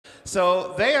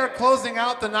So they are closing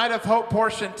out the Night of Hope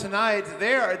portion tonight.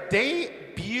 They are a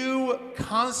debut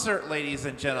concert, ladies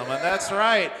and gentlemen. That's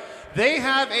right. They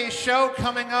have a show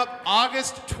coming up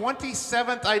August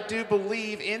 27th, I do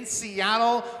believe, in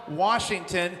Seattle,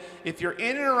 Washington. If you're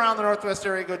in and around the Northwest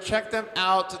area, go check them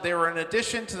out. They were an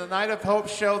addition to the Night of Hope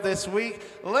show this week.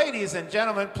 Ladies and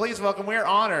gentlemen, please welcome, we're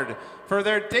honored for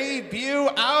their debut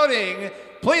outing.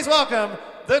 Please welcome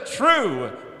the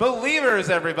True Believers,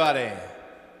 everybody.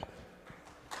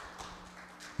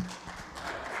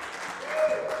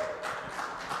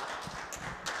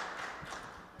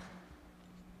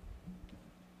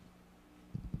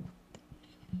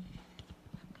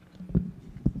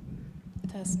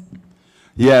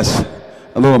 Yes,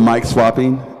 a little mic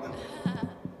swapping.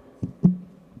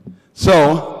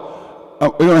 So, we're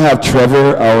going to have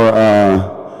Trevor,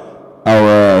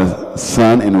 our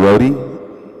son, and roadie.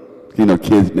 You know,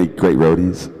 kids make great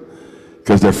roadies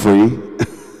because they're free.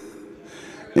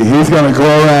 And he's going to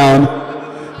go around.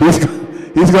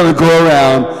 He's going to go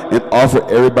around and offer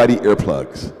everybody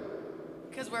earplugs.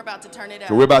 Because we're about to turn it up.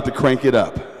 So we're about to crank it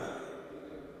up.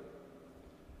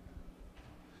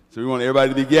 So we want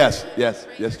everybody to be, yes,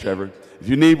 Trevor. If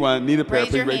you need one, need a pair,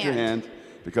 please raise your hand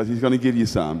because he's going to give you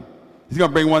some. He's going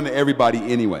to bring one to everybody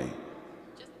anyway.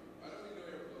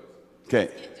 Okay.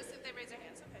 Yeah, just if they raise their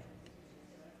hands,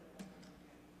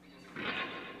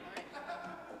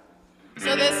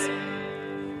 okay. So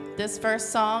this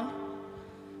first song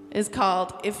is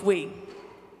called If We.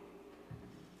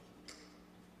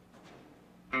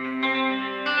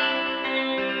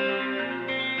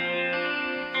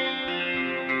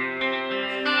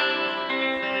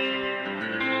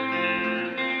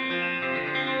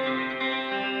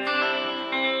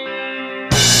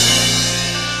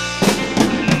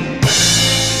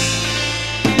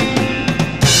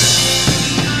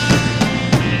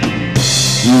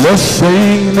 Let's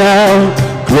sing now,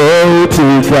 glory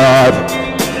to God.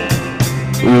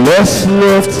 Let's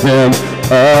lift him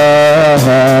up.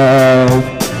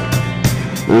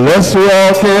 Let's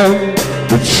walk in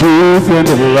the truth and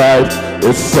the light.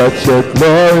 It's such a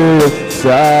glorious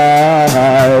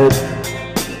sight.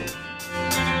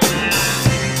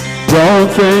 Don't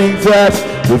think that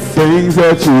the things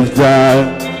that you've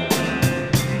done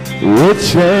will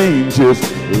change his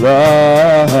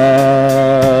love.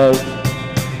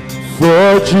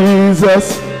 For Jesus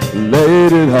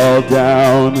laid it all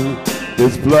down,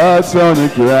 his blood's on the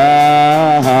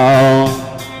ground.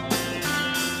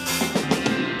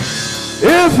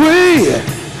 If we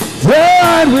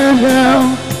died with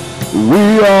him,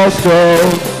 we also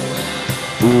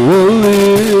will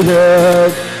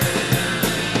live.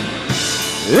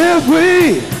 If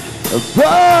we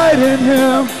abide in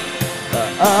him,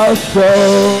 our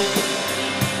soul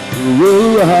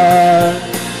will rise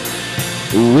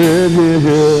with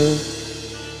him.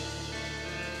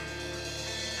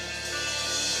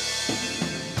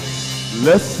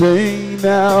 Let's sing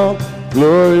now,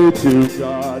 glory to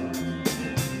God.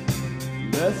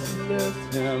 Let's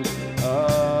lift him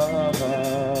up.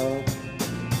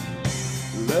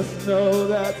 Let's know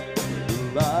that the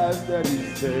life that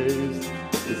he saves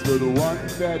is for the one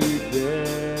that he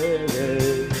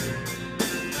gave.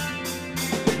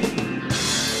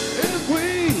 If we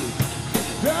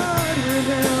died with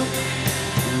him,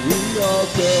 we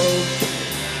also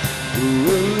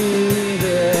will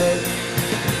live.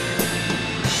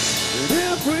 And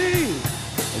if we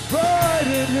abide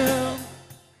in him,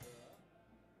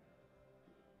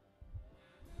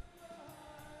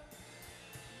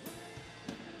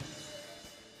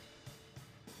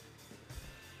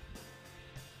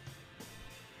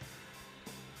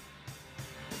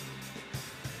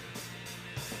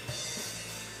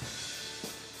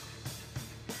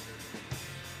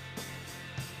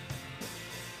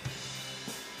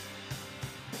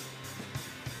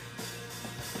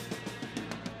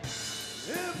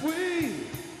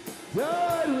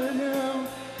 died with him,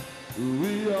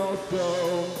 we also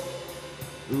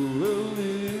will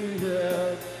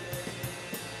live.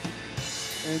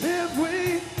 And if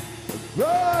we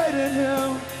abide in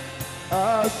him,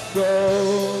 our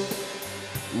soul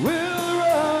will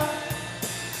rise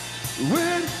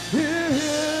with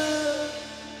him.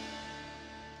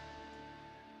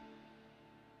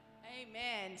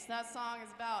 Amen. So that song is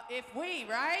about if we,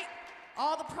 right?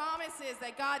 All the promises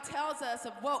that God tells us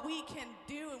of what we can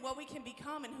do and what we can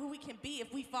become and who we can be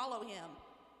if we follow him.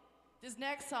 This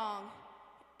next song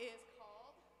is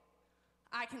called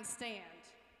I Can Stand.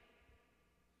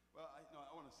 Well,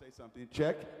 I want to say something.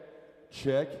 Check.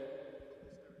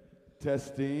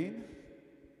 Testing.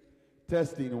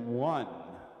 1,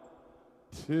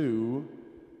 2,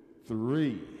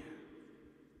 3.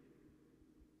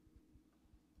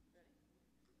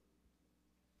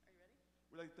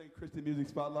 like to thank Christian Music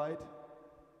Spotlight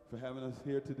for having us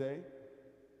here today.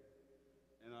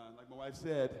 And like my wife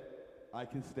said, I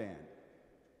can stand.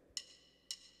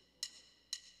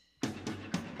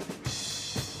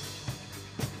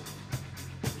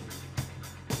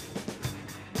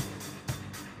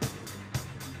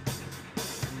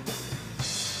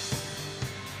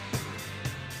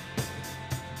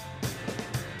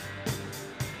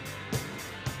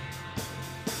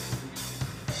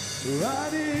 I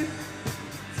need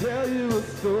to tell you a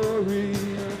story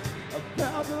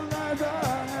about the life I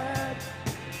had.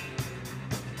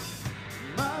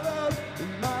 My love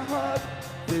and my heart,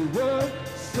 they were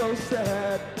so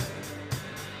sad.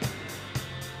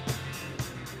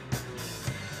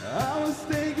 I was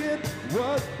thinking,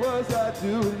 what was I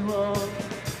doing wrong?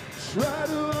 Try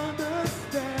to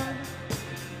understand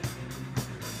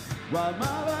why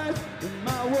my life and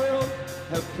my world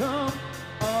have come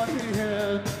on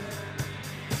hand.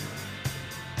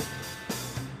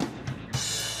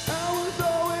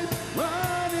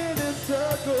 Running in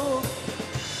circles,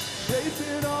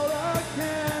 chasing all I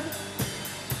can.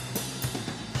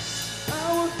 I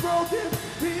was broken,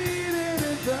 beaten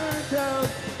and burnt out.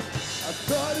 I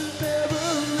thought it'd never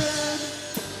end.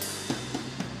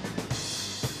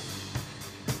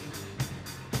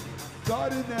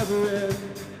 Thought it'd never end.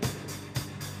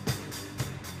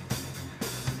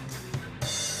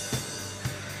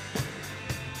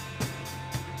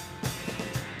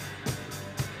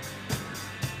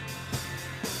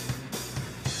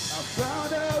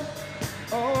 Found out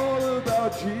all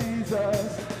about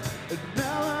Jesus, and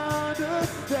now I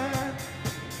understand.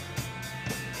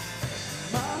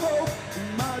 My hope and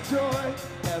my joy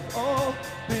have all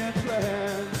been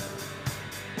planned.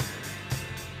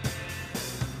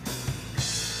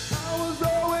 I was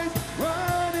always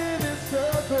running in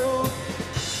circles,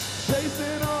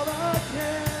 chasing all I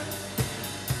can.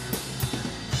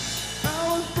 I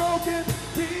was broken,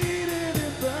 beaten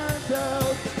and burnt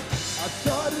out. I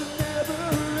thought it'd never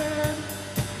end.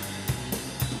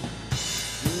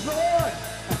 Lord,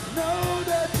 I know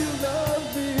that you love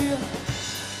me,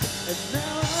 and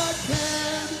now I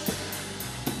can.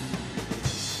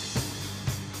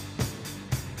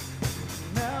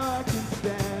 Now I can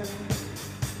stand.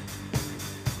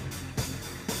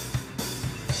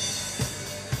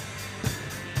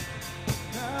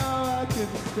 Now I can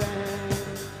stand.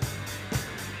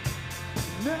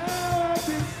 Now I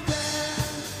can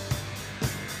stand.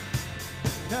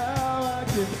 Now I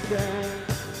can stand.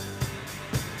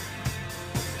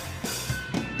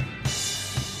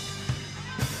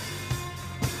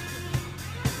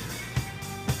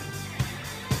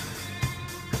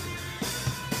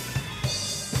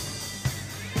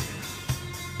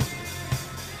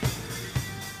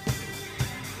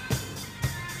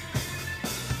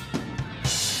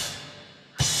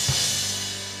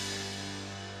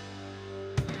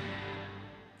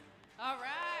 All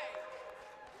right.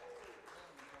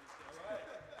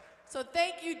 So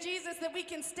thank you, Jesus, that we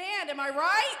can stand. Am I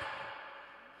right?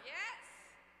 Yes.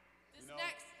 This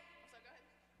next. Oh, sorry, go ahead.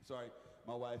 Sorry,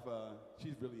 my wife,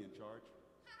 she's really in charge.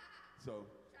 So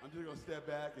I'm just gonna step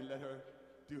back and let her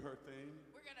do her thing.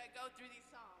 We're gonna go through these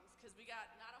songs because we got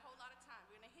not a whole lot of time.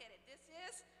 We're gonna hit it. This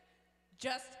is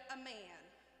Just a Man.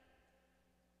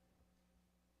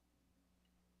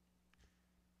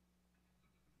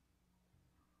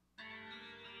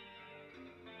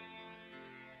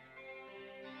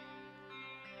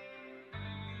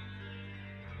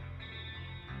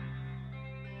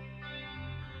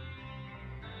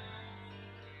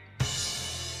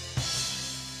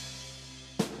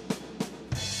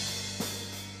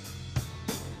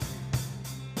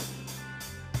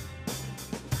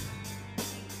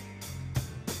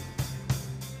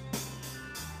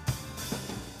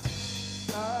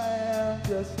 I am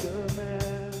just a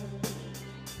man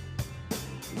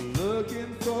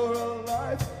looking for a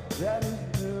life that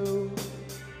is new.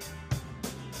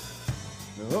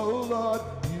 Oh Lord,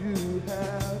 you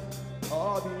have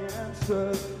all the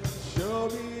answers. Show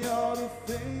me all the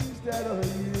things that are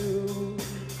you.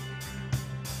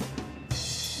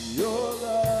 Your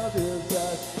love is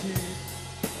as deep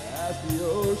as the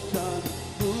ocean,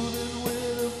 moving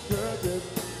with a purpose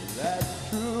that's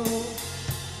true.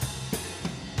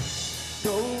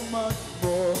 So much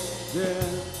more than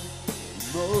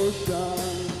emotion.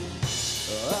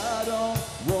 I don't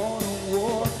want to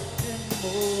walk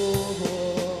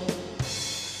anymore.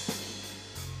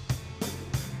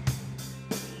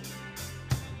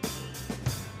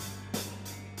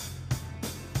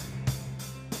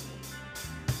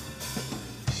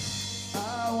 I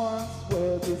once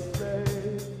was a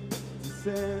slave to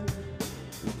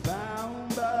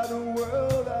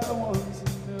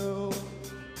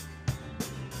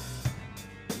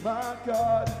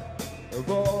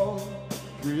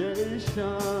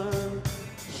creation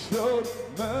showed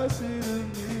mercy to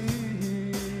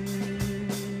me.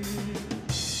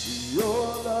 Your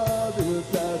love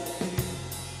is as deep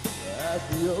as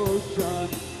the ocean,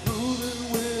 moving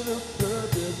with a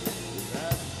purpose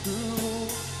that's true.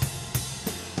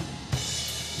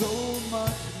 So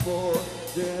much more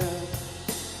than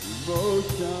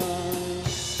emotion.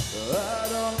 I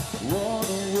don't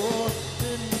wanna walk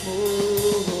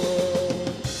anymore.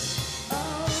 I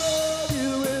love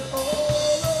you with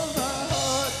all of my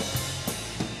heart.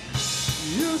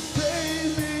 You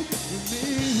save me from me.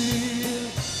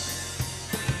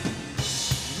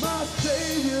 My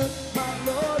Savior, my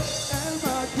Lord, and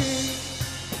my King.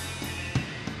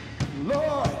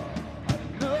 Lord, I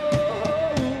know.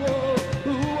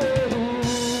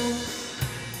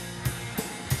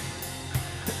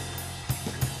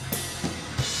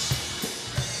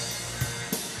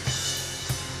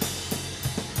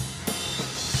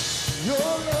 Your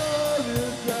love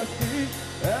is as deep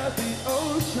as the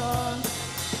ocean,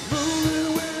 moving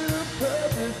with a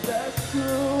purpose that's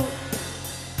true.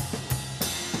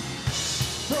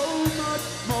 So much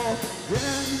more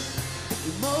than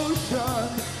emotion.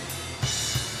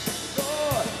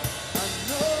 Lord, I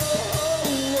know.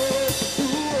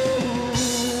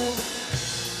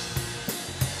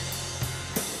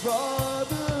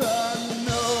 Father, I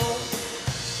know.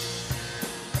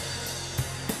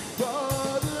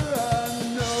 Father, I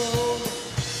know.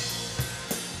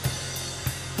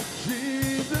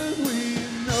 Jesus, we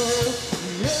know.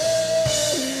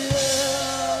 Yeah,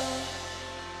 yeah.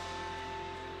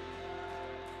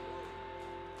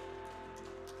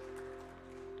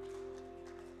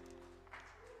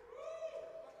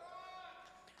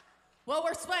 Well,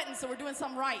 we're sweating, so we're doing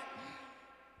something right.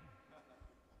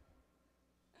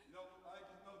 You know, I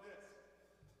just know this.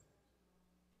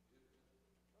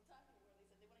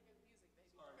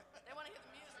 They want to hear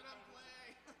the music.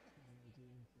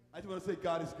 I just want to say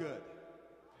God is good.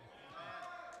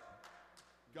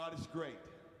 God is great.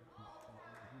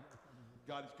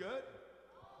 God is good.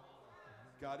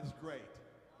 God is great.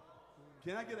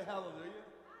 Can I get a hallelujah?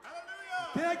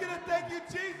 Hallelujah! Can I get a thank you,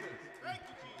 Jesus? Thank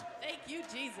you, Jesus. Thank you,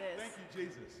 Jesus. Thank you,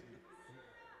 Jesus.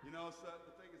 You know, so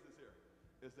the thing is this here,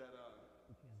 is that,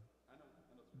 I know it's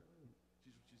good.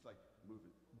 She's like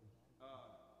moving.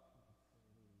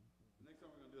 The next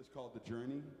time we're going to do is called The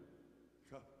Journey.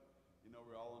 You know,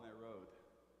 we're all on that road.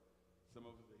 Some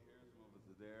of us are here, some of us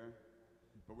are there,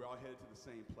 but we're all headed to the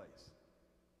same place.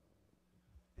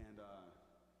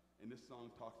 And this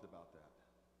song talks about that.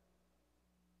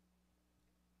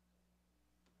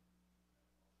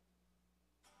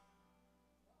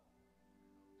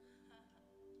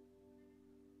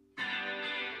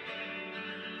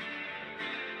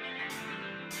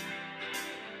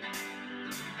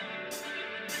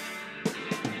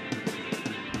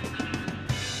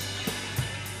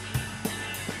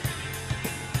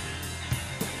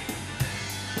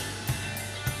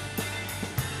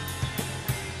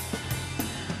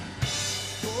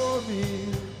 For me,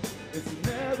 it's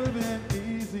never been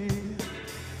easy.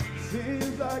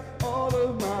 Seems like all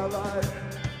of my life,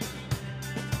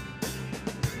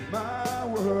 my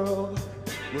world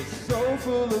was so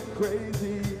full of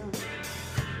crazy.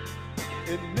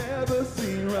 It never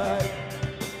seemed right.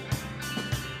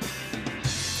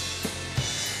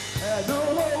 Had no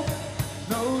hope,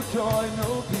 no joy,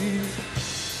 no peace.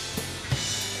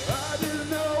 I didn't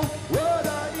know what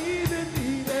I even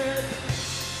needed.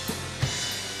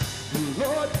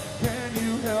 Lord, can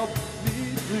you help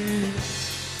me, please?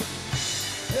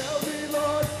 Help me,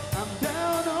 Lord, I'm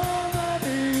down on my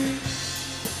knees.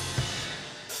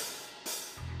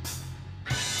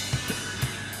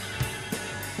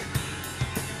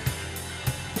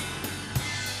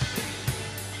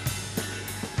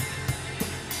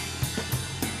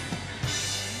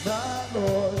 My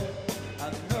Lord, I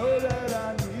know that I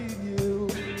need you.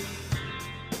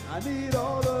 I need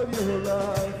all of your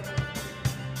love.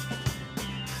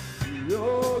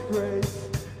 Your grace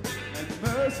and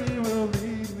mercy will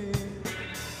lead me.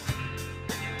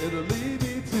 It'll lead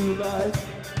me to life.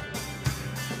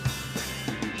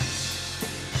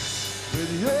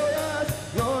 With your eyes,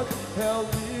 Lord, help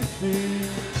me see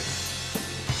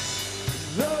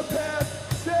the path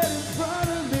set in front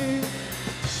of me.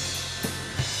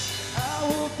 I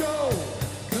will go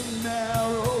the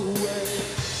narrow way.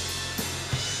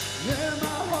 In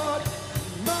my heart,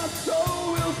 my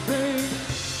soul will sing.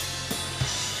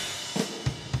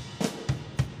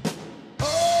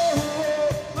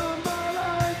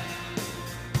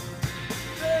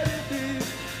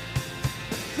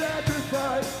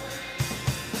 Sacrifice,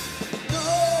 no,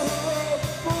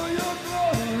 for your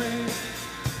glory.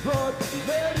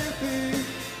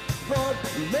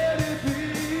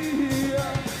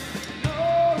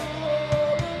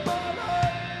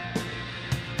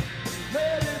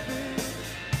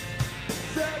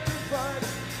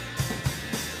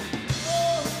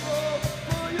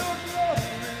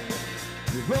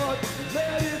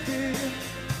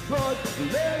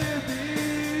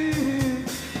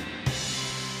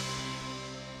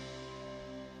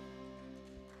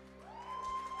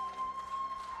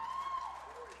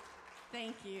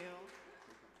 Thank you.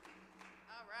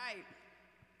 All right.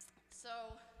 So,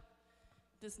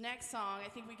 this next song, I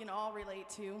think we can all relate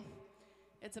to.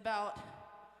 It's about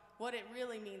what it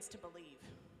really means to believe,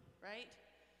 right?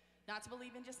 Not to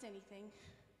believe in just anything,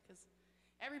 because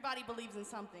everybody believes in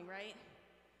something, right?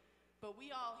 But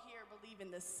we all here believe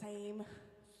in the same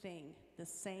thing, the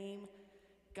same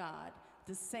God,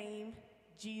 the same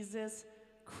Jesus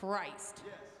Christ.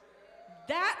 Yes.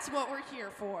 That's what we're here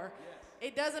for. Yes.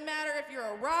 It doesn't matter if you're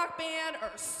a rock band or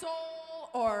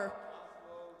soul or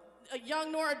a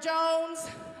young Nora Jones.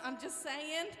 I'm just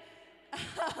saying.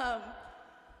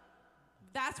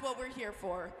 That's what we're here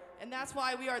for. And that's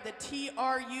why we are the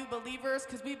TRU believers,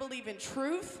 because we believe in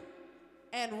truth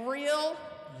and real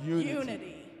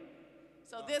unity.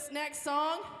 So this next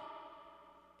song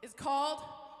is called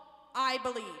I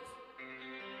Believe.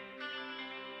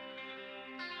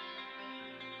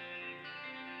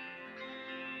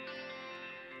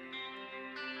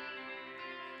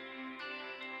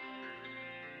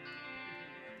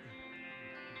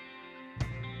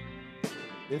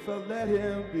 If I let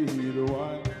him be the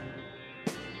one,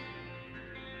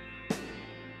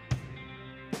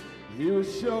 he will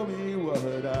show me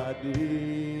what I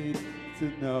need to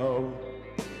know.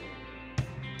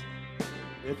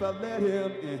 If I let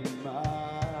him in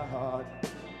my heart,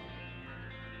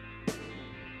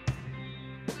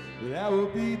 there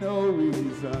will be no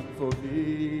reason for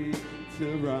me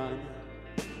to run.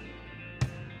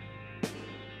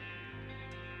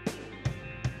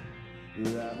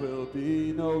 There will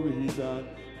be no reason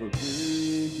for me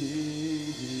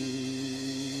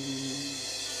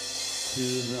to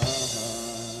run.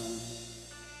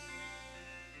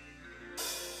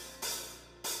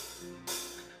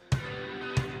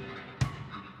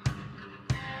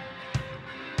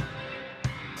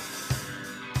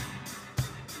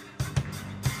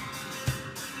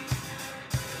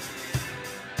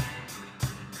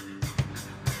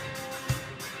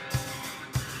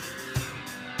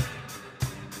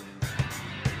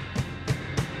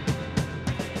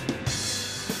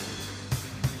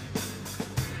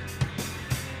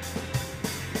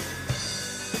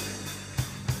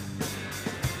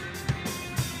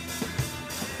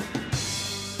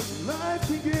 Life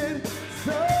can get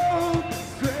so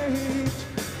strange,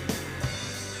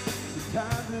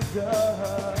 sometimes it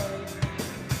does.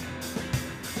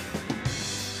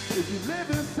 If you live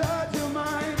inside your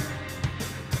mind,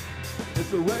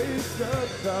 it's a waste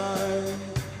of time.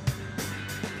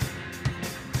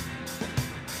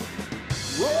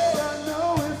 All I know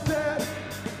is that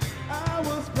I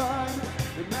was blind,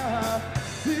 and now I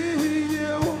see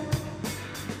you.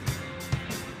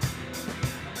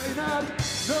 I may not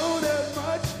know that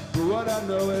much, but what I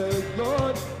know is,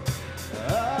 Lord,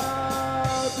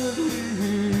 I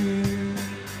believe.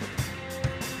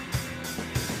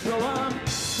 So I'm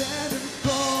standing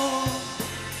strong,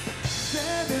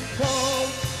 standing tall.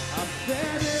 I'm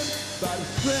standing by the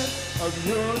strength of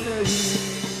your name.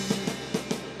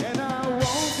 And I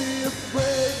won't be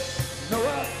afraid, no, I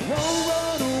won't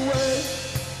run away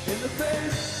in the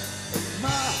face of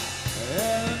my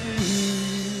enemies.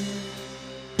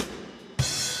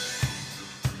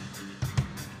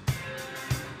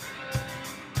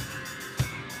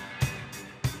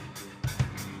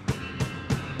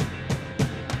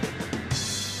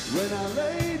 When I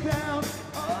lay down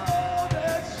all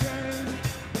that shame,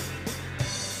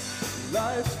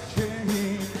 life's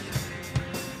changed.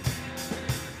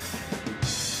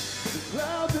 The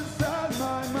clouds inside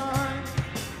my mind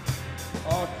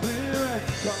are clear and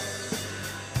calm.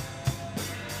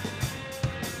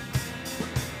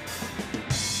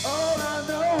 All I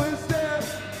know is that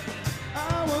I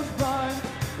was blind,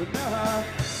 but now I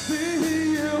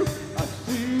see you, I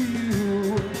see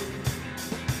you.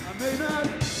 I may not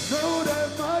know that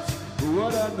much, but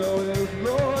what I know is,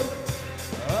 Lord,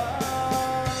 I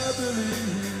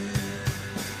believe.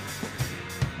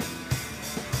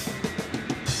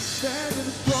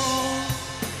 Standing strong,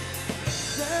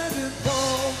 standing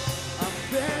tall, I'm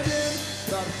standing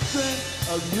by the strength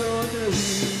of your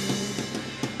name.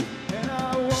 And I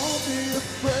won't be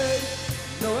afraid,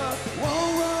 no, I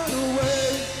won't run away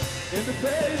in the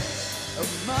face of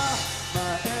my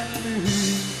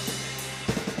enemies.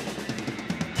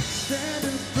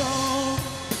 Standing strong,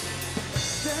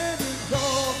 standing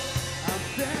tall, I'm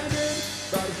standing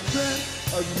by the strength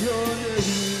of your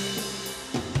name.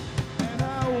 And I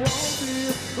won't be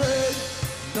afraid,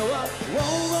 no, I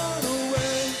won't run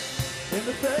away in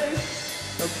the face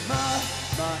of my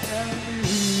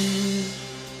enemies.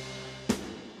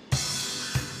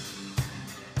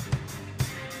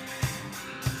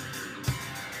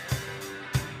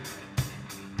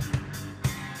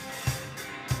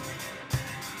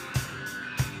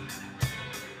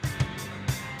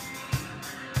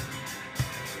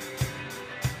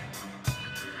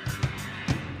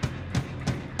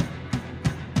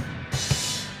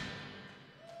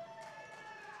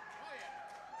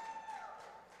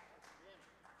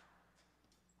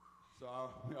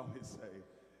 we always say,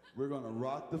 we're going to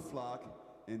rock the flock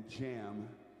and jam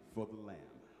for the lamb.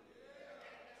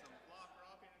 Some flock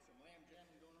rocking and some lamb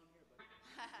jamming going on here, buddy.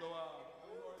 So,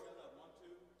 we already got that 1,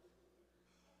 2.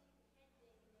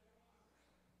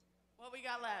 What we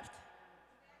got left?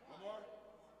 One more? Want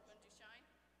to do Shine?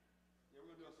 Yeah,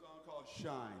 we're going to do a song called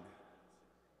Shine.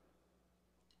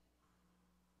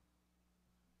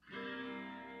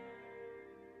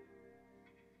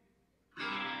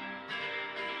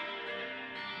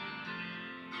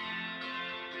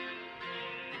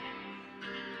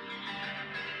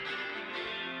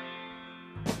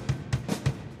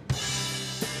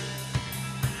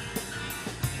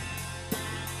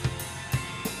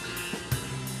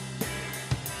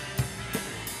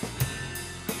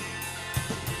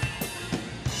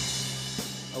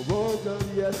 I woke up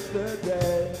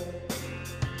yesterday,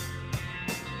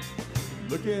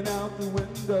 looking out the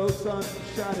window, sun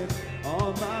shining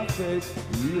on my face.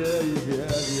 Yeah,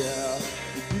 yeah, yeah,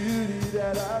 the beauty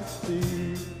that I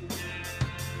see.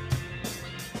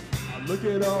 I look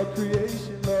at all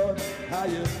creation, Lord, how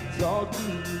you talk to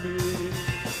me.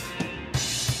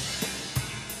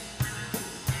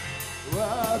 Well,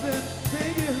 I've been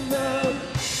thinking of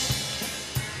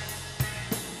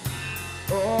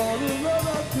all the love I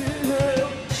feel.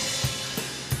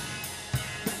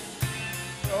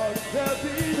 Oh, there'll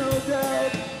be no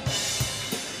doubt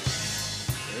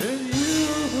in you.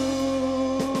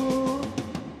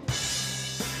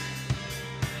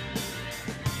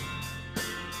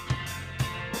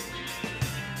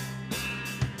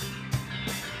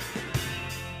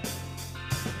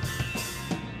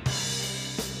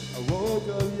 I woke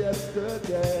up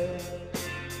yesterday,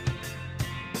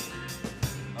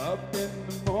 up in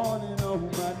the morning on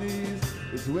my knees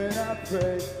is when I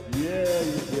pray. Yeah,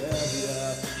 yeah,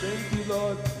 yeah. Thank you,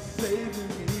 Lord, for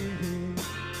saving me.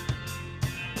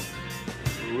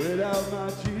 Without my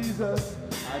Jesus,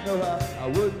 I know I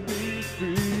wouldn't be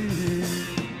free.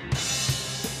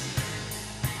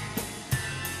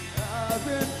 I've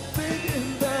been thinking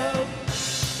about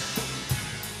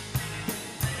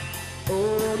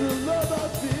all the love I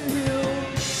feel.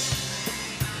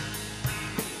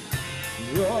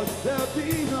 Lord, there'll be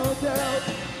no doubt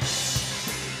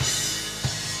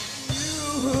you.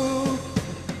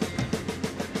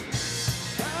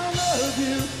 I love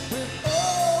you with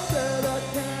all that I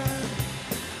can.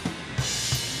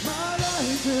 My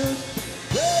life is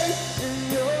safe in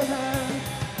your hand.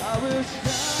 I will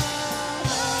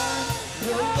shine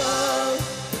your love.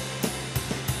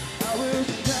 I will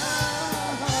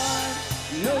shine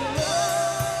your love.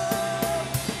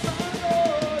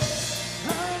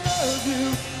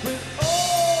 With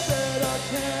all that I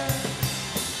can,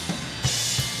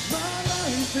 my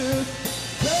life is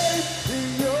safe in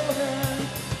your hand.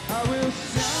 I will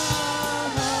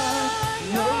shine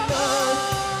your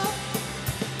love.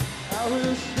 I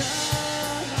will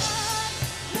shine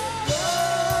your love.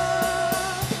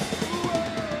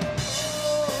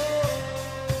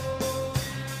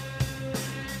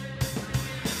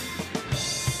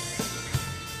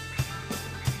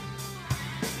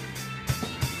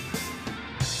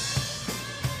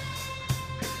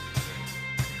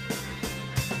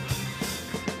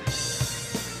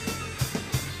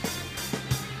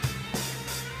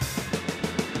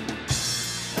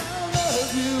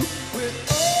 You with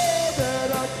all that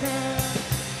I can.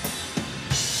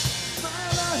 My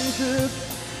life is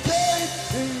safe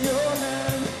in your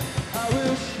hands. I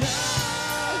will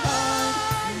shine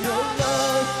your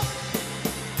love.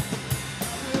 I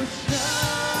will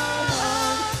shine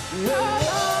your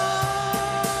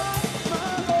love.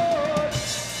 My Lord,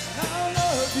 I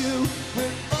love you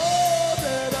with all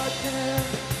that I can.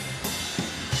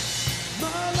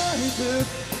 My life is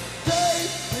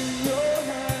safe in your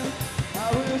hands. I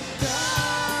will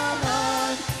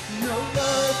shine your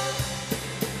love.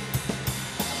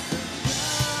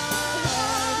 Shine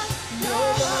your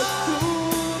love to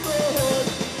Lord.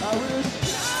 I will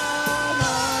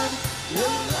shine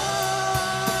your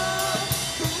love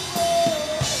to Lord.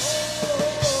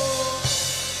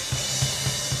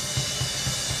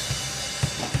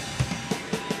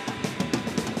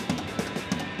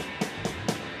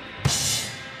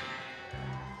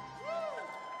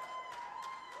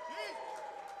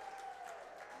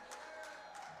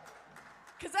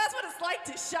 Because that's what it's like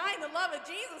to shine the love of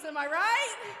Jesus, am I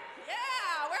right?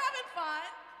 Yeah, we're having fun.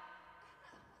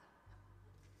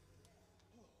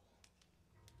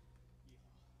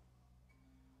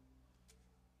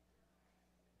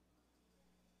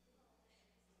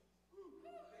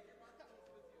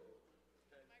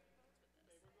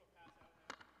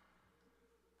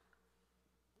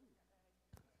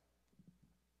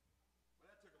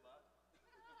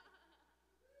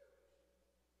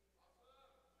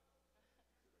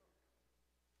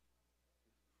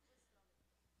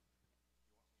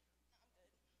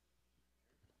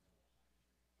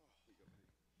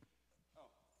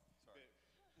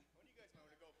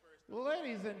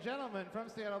 Ladies and gentlemen from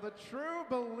Seattle, the True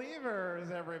Believers,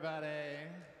 everybody.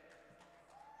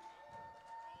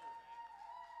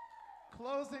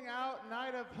 Closing out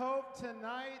Night of Hope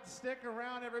tonight. Stick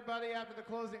around, everybody, after the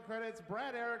closing credits.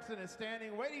 Brad Erickson is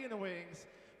standing, waiting in the wings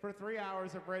for 3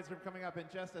 hours of Reds Room coming up in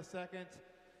just a second.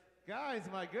 Guys,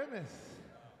 my goodness,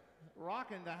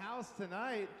 rocking the house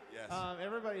tonight. Yes.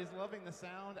 Everybody's loving the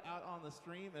sound out on the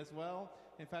stream as well.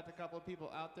 In fact, a couple of people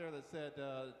out there that said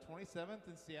 27th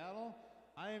in Seattle.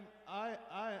 I'm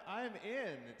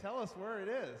in. Tell us where it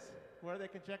is, where they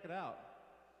can check it out.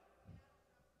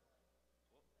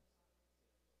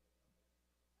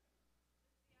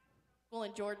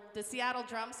 The Seattle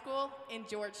Drum School in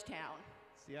Georgetown.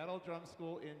 Seattle Drum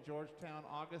School in Georgetown,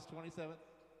 August 27th.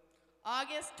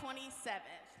 August 27th.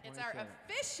 It's our 27th.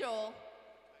 official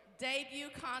debut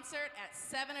concert at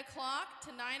 7 o'clock to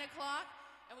 9 o'clock.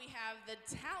 And we have the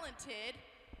talented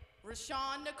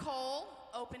Rashawn Nicole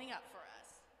opening up for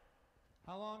us.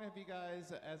 How long have you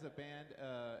guys, as a band,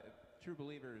 True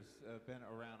Believers, been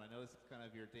around? I know this is kind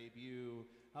of your debut.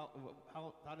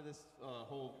 How did this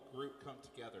whole group come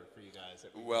together for you guys?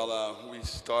 Well, we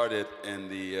started in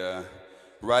the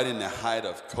right in the height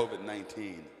of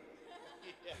COVID-19.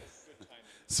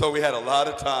 So we had a lot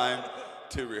of time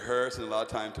to rehearse and a lot of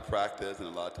time to practice and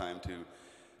a lot of time to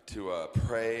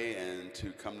pray and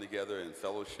to come together in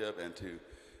fellowship and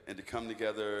to come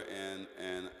together and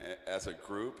as a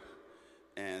group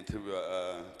and to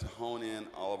hone in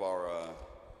all of our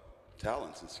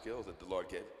talents and skills that the Lord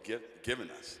given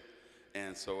us.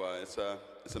 And so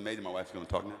it's amazing. My wife's going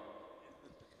to talk now.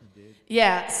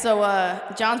 Yeah, so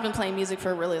John's been playing music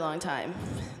for a really long time.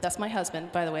 That's my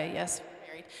husband, by the way, yes,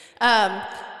 married.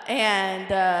 And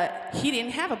he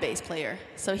didn't have a bass player,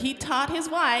 so he taught his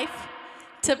wife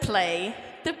to play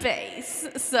the bass.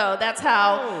 So that's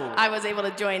how I was able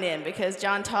to join in, because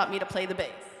John taught me to play the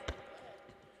bass.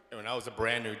 And when I was a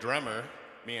brand new drummer,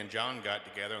 me and John got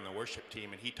together on the worship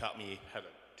team, and he taught me how to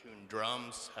tune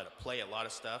drums, how to play a lot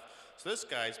of stuff. So this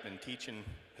guy's been teaching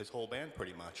his whole band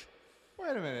pretty much.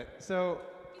 Wait a minute. So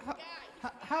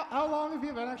how long have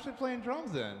you been actually playing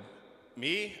drums then?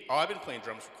 Me? Oh, I've been playing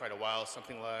drums for quite a while,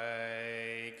 something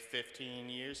like 15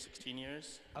 years, 16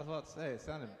 years. I was about to say, it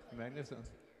sounded magnificent.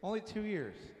 Only 2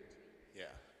 years. Yeah.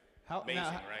 How, Amazing,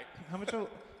 now, right? How much?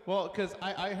 Well, because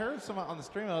I heard someone on the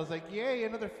stream. I was like, "Yay,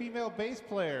 another female bass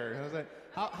player!" And I was like,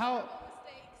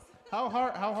 how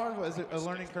hard was it a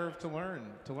learning curve to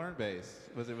learn bass?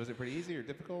 Was it pretty easy or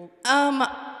difficult?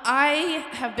 I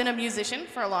have been a musician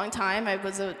for a long time. I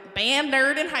was a band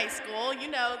nerd in high school, you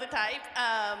know the type.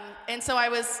 And so I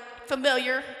was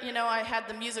familiar. You know, I had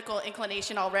the musical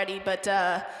inclination already, but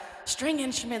string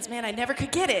instruments, man, I never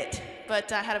could get it.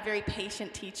 But I had a very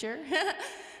patient teacher.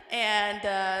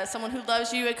 And someone who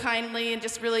loves you kindly and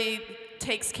just really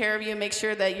takes care of you and makes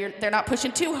sure that they're not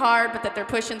pushing too hard, but that they're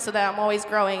pushing so that I'm always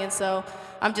growing. And so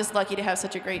I'm just lucky to have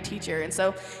such a great teacher. And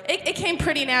so it came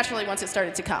pretty naturally once it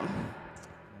started to come.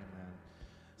 Amen.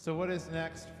 So what is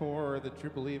next for the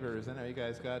True Believers? I know you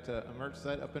guys got a merch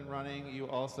site up and running. You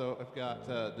also have got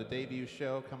the debut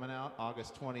show coming out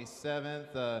August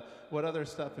 27th. What other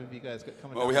stuff have you guys got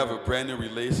coming out? Well, we have a brand new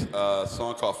release,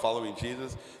 song called Following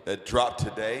Jesus that dropped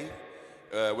today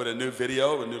with a new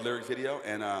video, a new lyric video.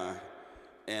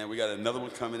 And we got another one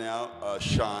coming out,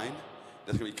 Shine,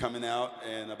 that's going to be coming out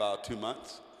in about 2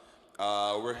 months.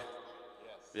 So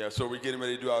we're getting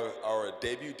ready to do our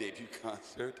debut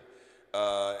concert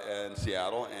in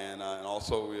Seattle, and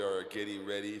also we are getting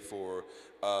ready for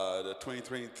the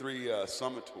 2023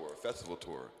 Summer Tour, Festival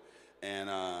Tour,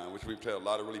 and which we play a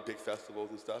lot of really big festivals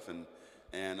and stuff, and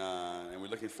we're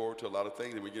looking forward to a lot of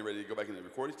things, and we're getting ready to go back in the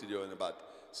recording studio in about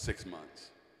 6 months.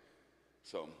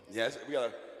 So yes, we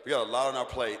got a lot on our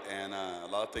plate and a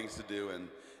lot of things to do,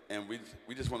 and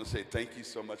we just want to say thank you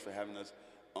so much for having us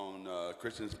on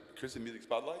Christian Music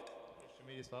Spotlight. Christian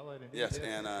Media Spotlight. Indeed, Yes,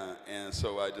 yeah. and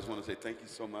so I just want to say thank you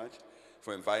so much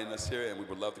for inviting us here, and we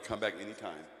would love to come back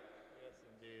anytime. Yes,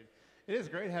 indeed. It is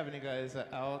great having you guys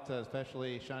out,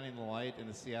 especially shining the light in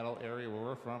the Seattle area where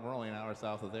we're from. We're only an hour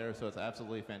south of there, so it's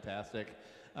absolutely fantastic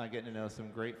getting to know some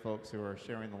great folks who are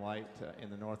sharing the light in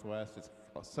the Northwest. It's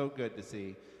so good to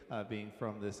see being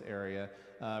from this area.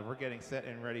 We're getting set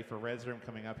and ready for Reds Room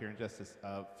coming up here in just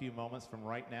a few moments from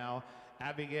right now.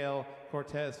 Abigail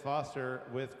Cortez Foster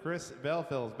with Chris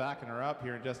Belfield's backing her up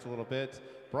here in just a little bit.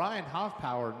 Brian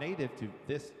Hoffpower, native to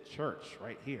this church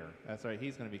right here. That's right,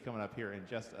 he's going to be coming up here in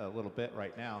just a little bit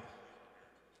right now.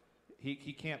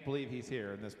 He can't believe he's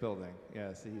here in this building.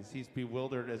 Yes, he's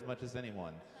bewildered as much as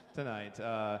anyone tonight.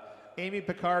 Amy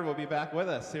Picard will be back with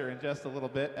us here in just a little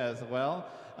bit as well.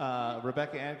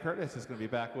 Rebecca Ann Curtis is going to be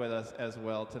back with us as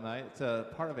well tonight. It's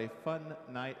part of a fun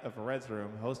night of Red's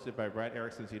Room hosted by Brad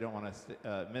Erickson, so you don't want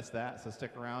to miss that, so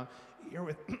stick around.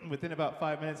 You're within about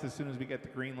 5 minutes as soon as we get the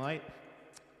green light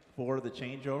for the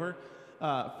changeover.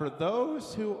 For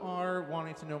those who are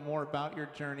wanting to know more about your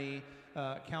journey,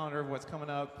 calendar of what's coming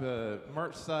up,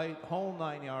 merch site, whole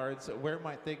 9 yards, where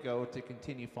might they go to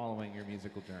continue following your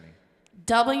musical journey?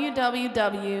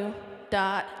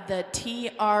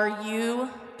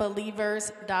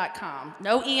 www.thetruBelievers.com.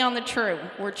 No E on the true.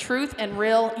 We're truth and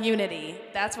real unity.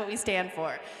 That's what we stand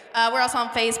for. We're also on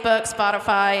Facebook,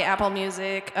 Spotify, Apple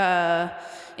Music,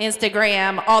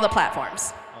 Instagram, all the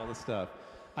platforms. All the stuff.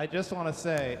 I just want to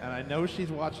say, and I know she's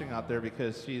watching out there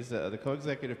because she's the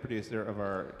co-executive producer of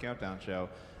our Countdown show,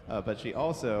 but she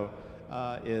also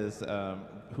is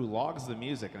who logs the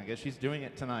music, and I guess she's doing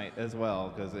it tonight as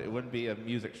well, because it wouldn't be a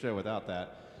music show without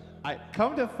that. I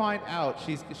come to find out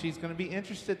she's going to be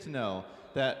interested to know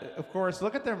that, of course,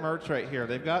 look at their merch right here.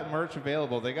 They've got merch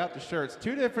available. They got the shirts,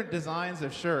 2 different designs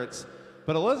of shirts.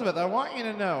 But Elizabeth, I want you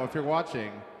to know if you're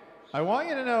watching,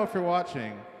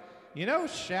 you know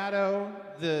Shadow,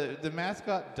 the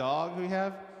mascot dog we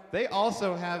have? They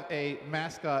also have a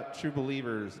mascot True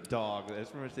Believers dog. It's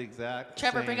pretty much the exact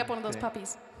Trevor, same bring up one of those thing.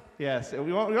 puppies. Yes. Do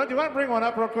you want to bring one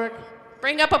up real quick?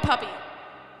 Bring up a puppy.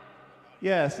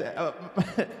 Yes.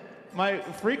 My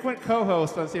frequent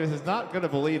co-host on CBS is not going to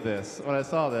believe this when I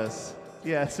saw this.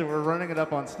 Yeah, so we're running it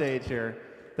up on stage here.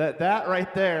 That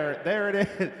right there it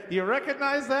is. You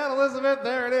recognize that, Elizabeth?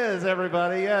 There it is,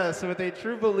 everybody. Yes, with a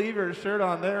True Believers shirt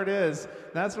on, there it is.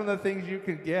 That's one of the things you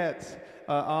can get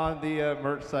on the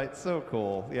merch site. So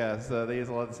cool. Yes, they use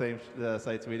a lot of the same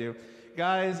sites we do.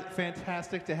 Guys,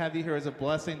 fantastic to have you here. It's a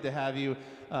blessing to have you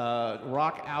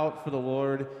rock out for the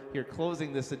Lord. You're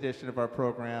closing this edition of our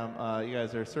program. You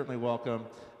guys are certainly welcome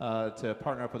to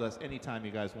partner up with us anytime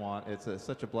you guys want. It's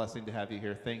such a blessing to have you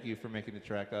here. Thank you for making the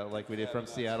trek like we did from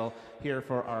Seattle here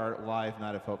for our live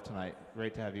Night of Hope tonight.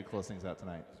 Great to have you close things out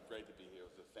tonight. It's great to be here.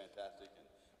 It was fantastic, and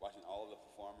watching all the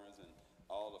performers and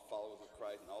all the followers of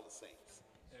Christ and all the saints.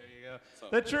 There you go.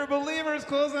 The True Believers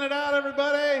closing it out,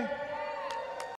 everybody.